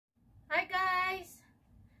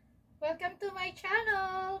my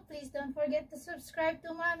channel. Please don't forget to subscribe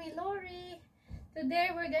to Mommy Lorie.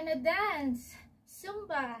 Today we're gonna dance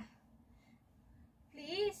Zumba.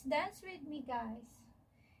 Please dance with me, guys.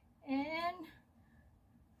 And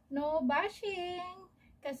no bashing.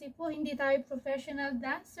 Kasi po hindi tayo professional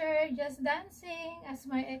dancer. Just dancing as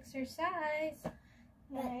my exercise.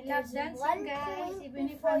 I love dancing, guys.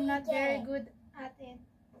 Even if I'm not very good at it.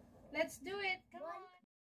 Let's do it. Come on.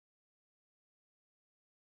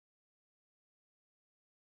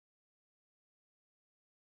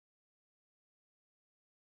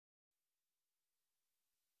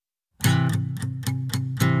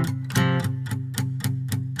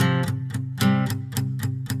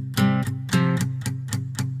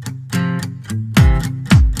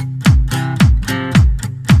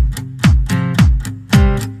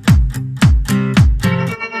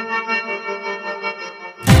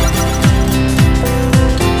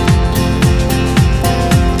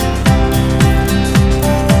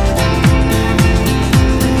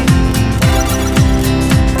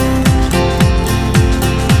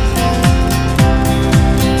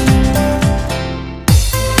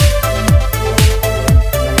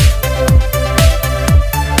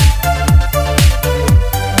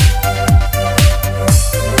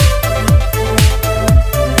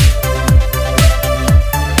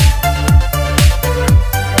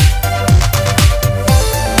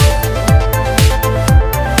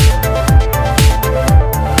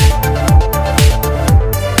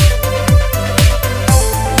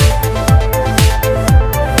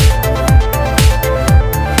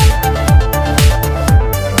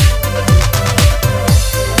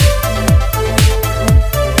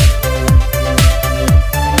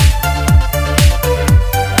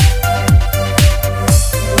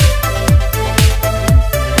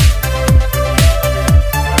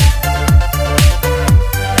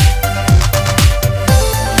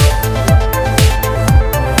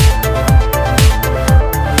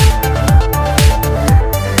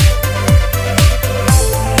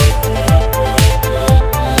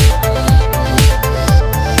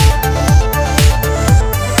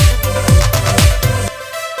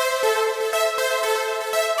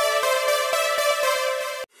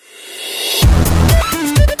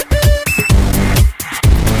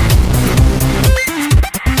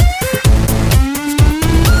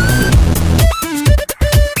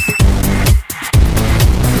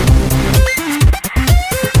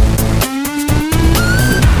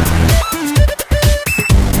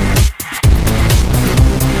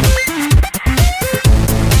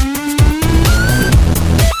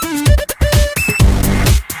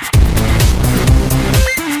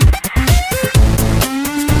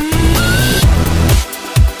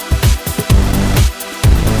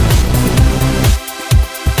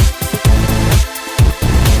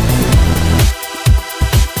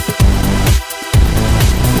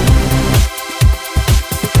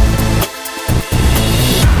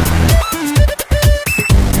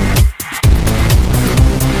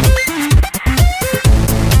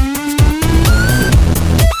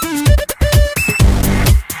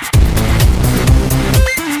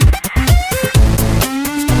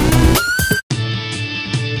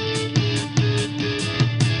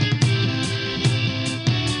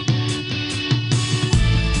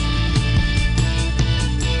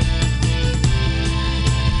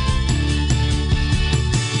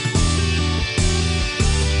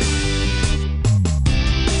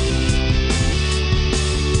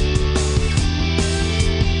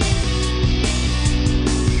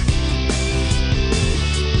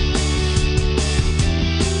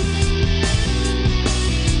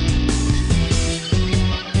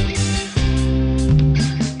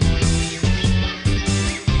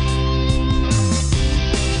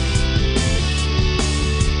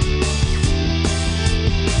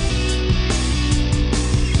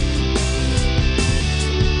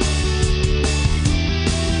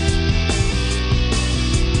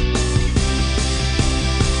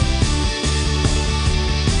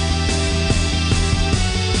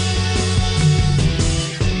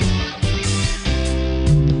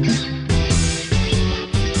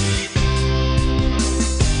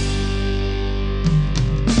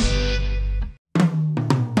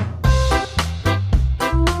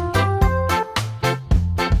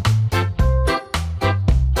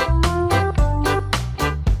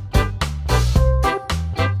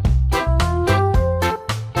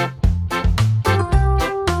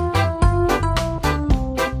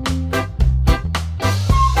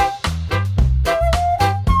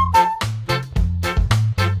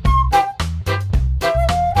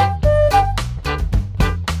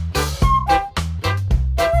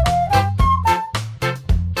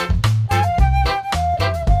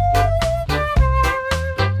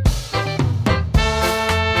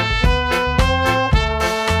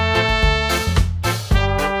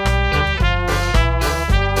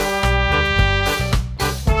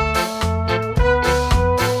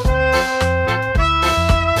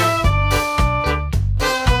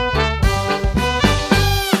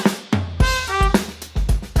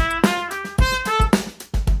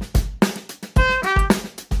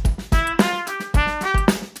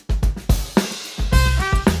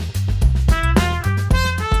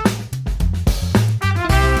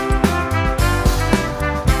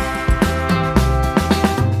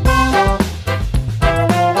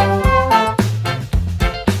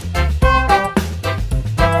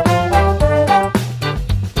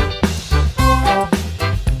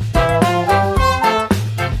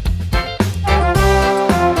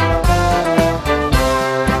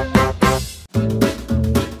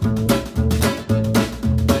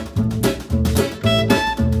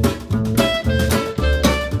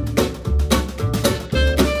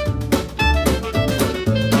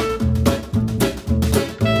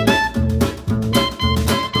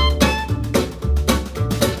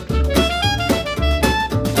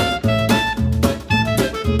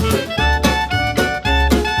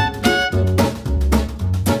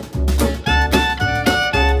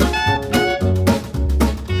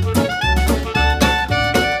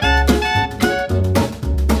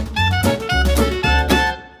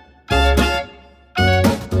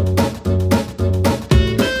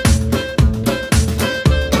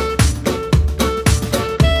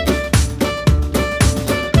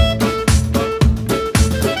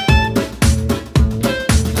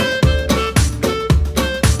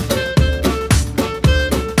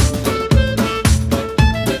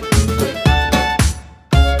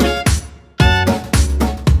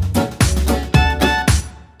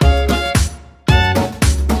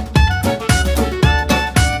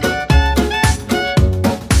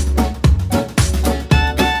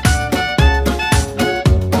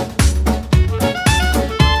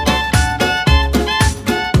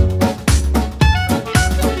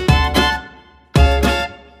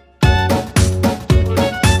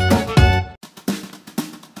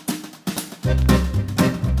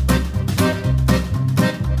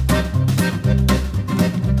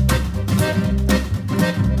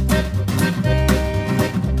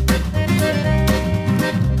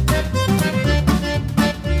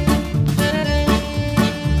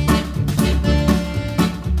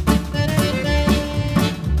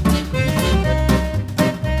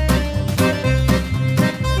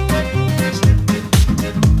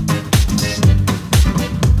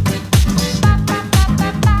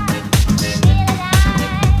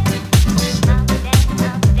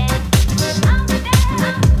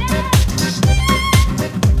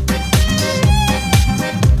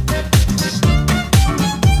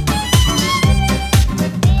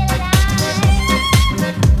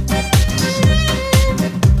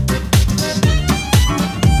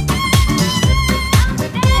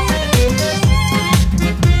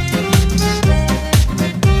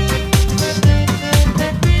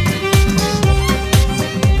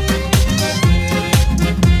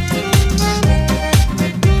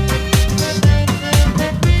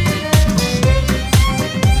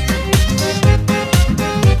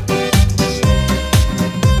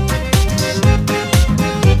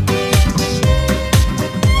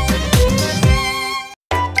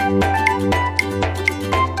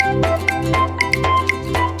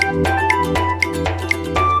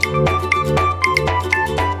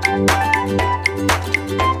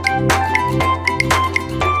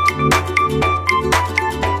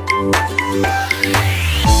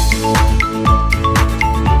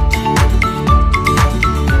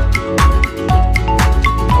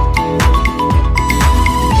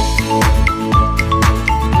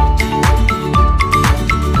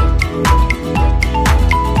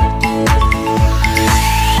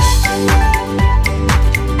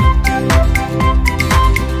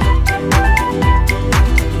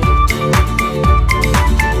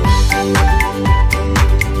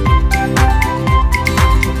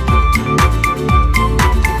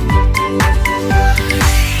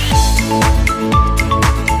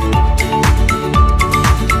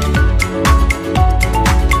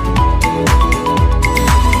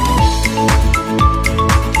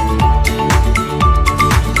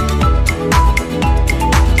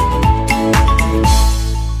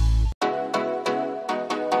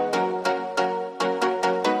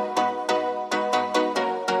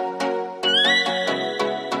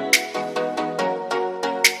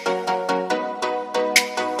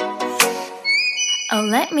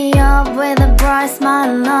 up with a bright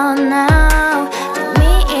smile on now. Put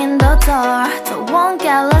me in the dark, don't won't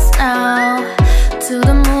get lost now. To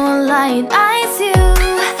the moonlight, eyes you,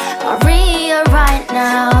 Maria right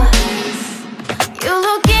now. You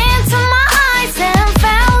look into my eyes and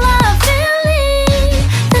felt a feeling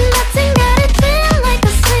that nothing got it feel like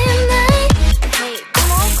a slim night. Hey,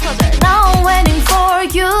 come on closer. Now I'm waiting for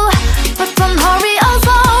you, but don't hurry, oh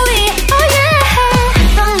slowly. Oh yeah,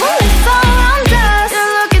 the moon is around us. You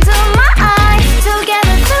look into my eyes,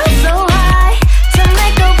 together feel so high. To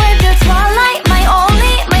make a way the twilight, my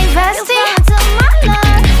only, my bestie. You come into my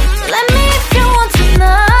life, let me if you want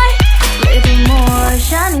tonight. Little more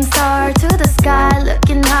shining star to the sky,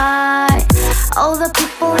 looking high. All the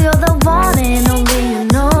people, you're the one and only you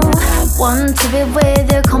know. Want to be with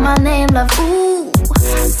you, call my name, love, ooh.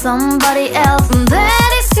 Somebody else, and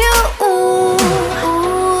that is you, ooh.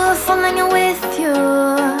 Falling with you,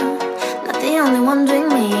 not the only one doing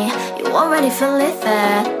me. You already feel it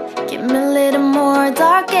there. Give me a little more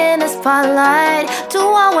dark in the spotlight. Do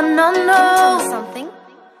I wanna know something?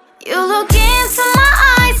 You look into my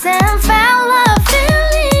eyes and fell